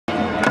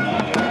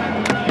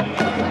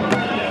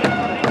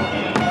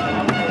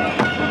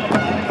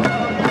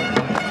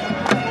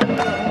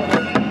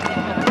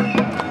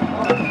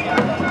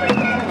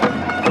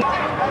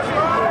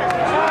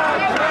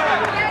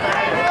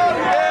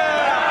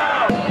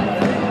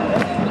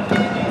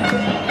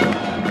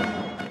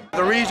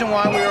reason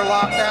why we were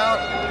locked out,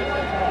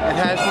 it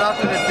has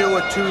nothing to do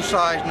with two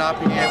sides not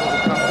being able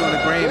to come to an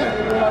agreement.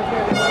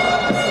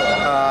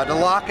 The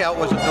lockout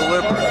was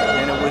deliberate,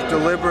 and it was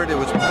deliberate, it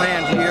was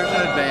planned years in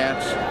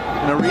advance,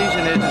 and the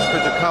reason is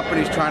because the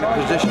company's trying to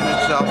position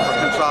itself for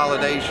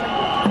consolidation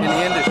in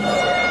the industry.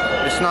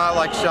 It's not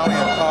like selling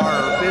a car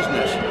or a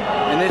business.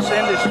 In this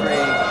industry,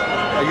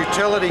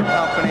 utility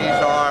companies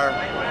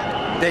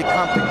they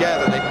come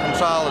together, they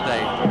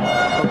consolidate.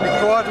 But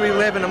because we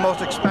live in the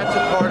most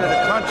expensive part of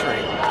the country,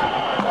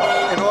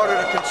 in order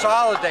to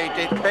consolidate,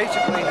 they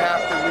basically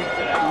have to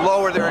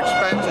lower their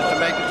expenses to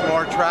make us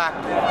more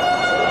attractive.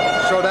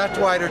 So that's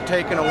why they're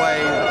taking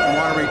away and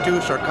want to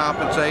reduce our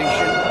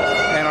compensation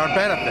and our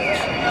benefits.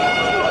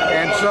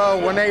 And so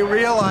when they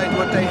realized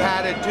what they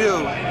had to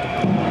do,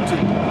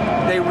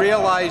 they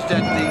realized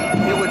that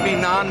it would be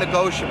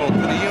non-negotiable to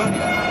the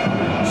union.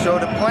 So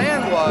the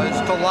plan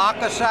was to lock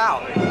us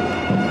out.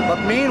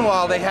 But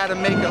meanwhile, they had to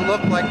make it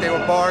look like they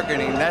were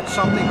bargaining. That's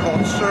something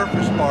called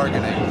surface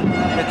bargaining.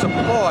 It's a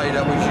ploy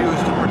that was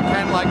used to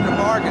pretend like they're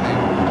bargaining.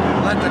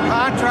 Let the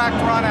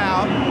contract run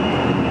out.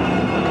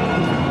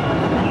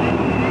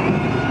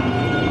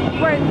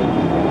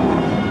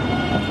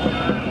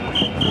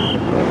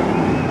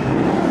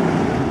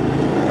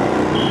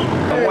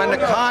 And when the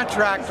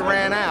contract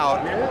ran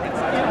out,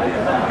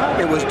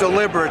 it was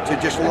deliberate to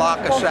just lock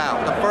us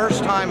out. The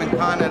first time in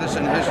Con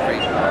Edison history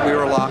we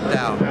were locked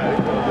out.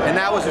 And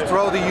that was to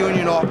throw the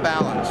union off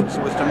balance. It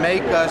was to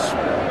make us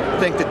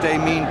think that they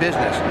mean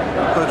business.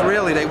 Because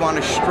really they want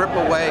to strip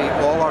away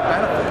all our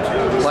benefits.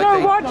 So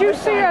what do you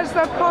see as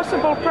the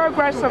possible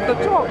progress of the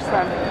talks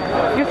then?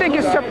 You think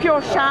it's a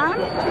pure sham?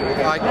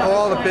 I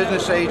call the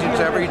business agents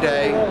every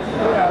day,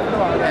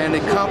 and the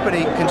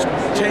company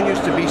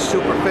continues to be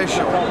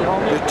superficial.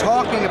 They're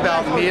talking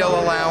about meal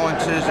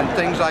allowances and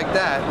things like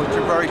that, which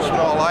are very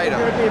small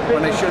items,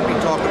 when they should be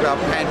talking about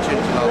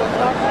pensions and other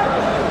things.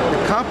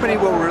 The company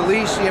will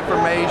release the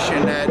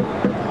information that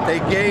they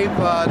gave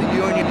the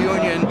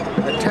union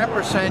a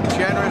 10%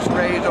 generous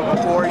raise over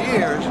 4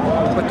 years,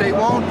 but they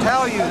won't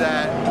tell you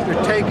that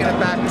they're taking it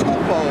back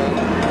twofold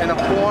in a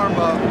form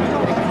of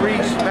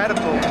increased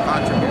medical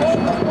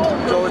contributions.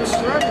 So it's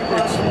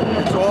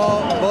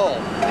all bull.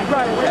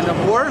 And the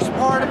worst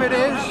part of it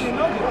is,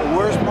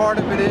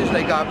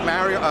 they got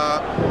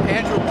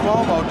Andrew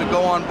Cuomo to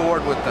go on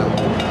board with them.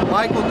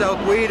 Michael Del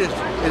Guida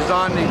is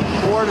on the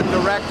board of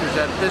directors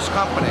at this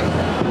company,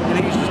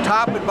 and he's the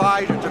top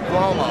advisor to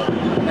Cuomo.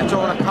 And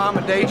so an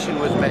accommodation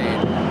was made.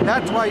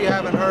 That's why you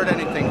haven't heard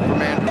anything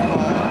from Andrew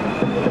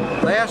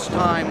Cuomo. Last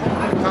time,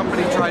 the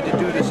company tried to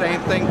do the same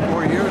thing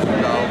 4 years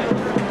ago,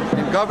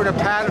 and Governor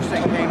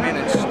Patterson came in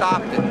and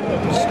stopped it.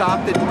 He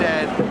stopped it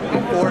dead. He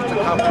forced the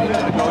company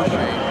to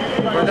negotiate.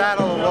 For that,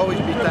 I'll always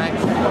be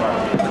thankful.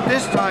 But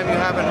this time, you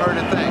haven't heard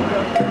a thing.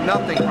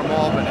 Nothing from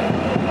Albany.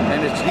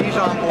 And he's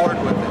on board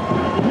with it.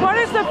 What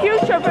is the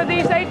future for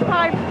these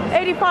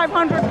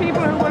 8,500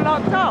 people who were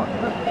locked out?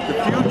 The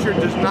future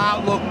does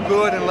not look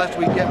good unless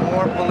we get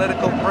more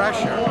political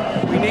pressure.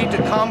 We need to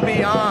come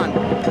beyond.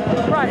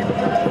 Right.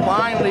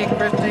 Finally,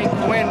 Christine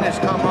Quinn has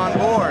come on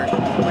board,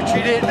 but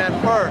she didn't at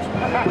first.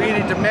 We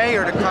need the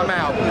mayor to come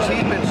out because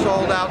he's been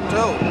sold out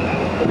too.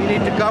 We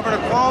need the Governor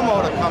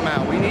Cuomo to come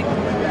out. We need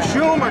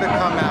Schumer to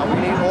come out. We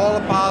need all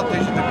the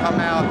politicians to come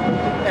out.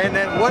 And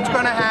then what's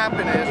going to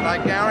happen is, and I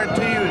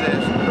guarantee you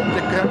this,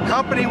 the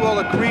company will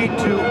agree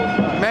to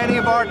many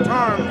of our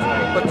terms,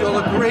 but they'll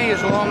agree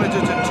as long as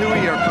it's a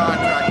 2-year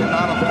contract and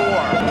not a 4.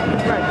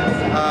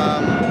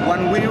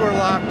 When we were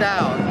locked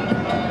out,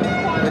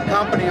 the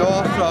company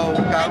also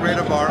got rid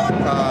of our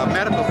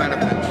medical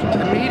benefits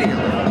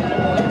immediately.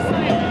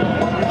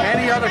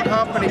 Any other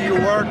company you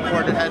work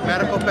for that had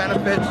medical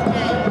benefits,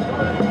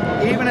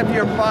 even if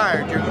you're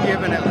fired, you're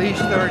given at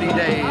least 30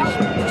 days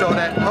so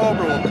that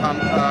COBRA will come,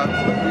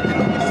 you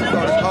can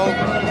go to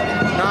COBRA.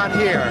 Not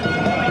here.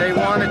 They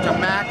wanted to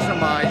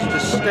maximize the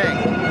sting.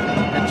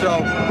 And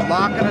so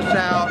locking us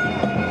out,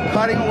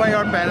 cutting away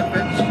our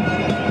benefits,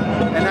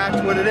 and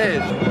that's what it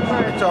is.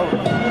 And so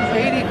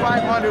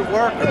 8,500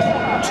 workers,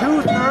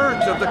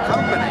 2/3 of the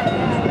company.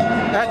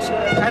 That's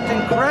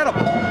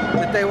incredible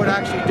that they would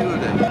actually do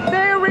this.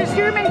 They're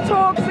resuming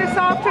talks this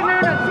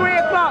afternoon at 3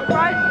 o'clock,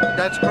 right?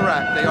 That's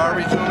correct. They are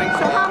resuming talks.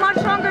 So how much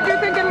longer do you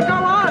think it'll go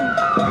on?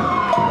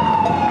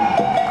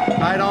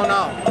 I don't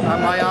know.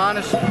 My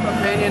honest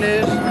opinion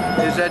is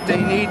that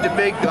they need the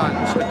big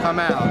guns to come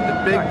out. The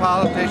big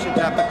politicians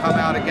have to come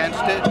out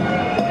against it,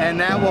 and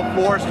that will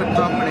force the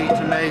company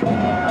to make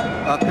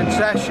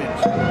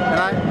concessions.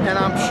 And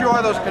I'm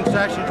sure those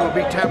concessions will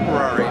be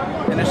temporary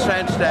in the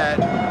sense that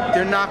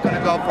they're not going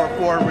to go for a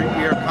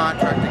 4-year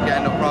contract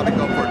again. They'll probably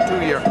go for a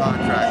 2-year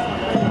contract.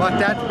 But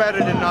that's better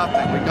than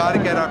nothing. We got to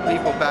get our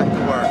people back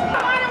to work.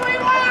 What do we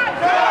want?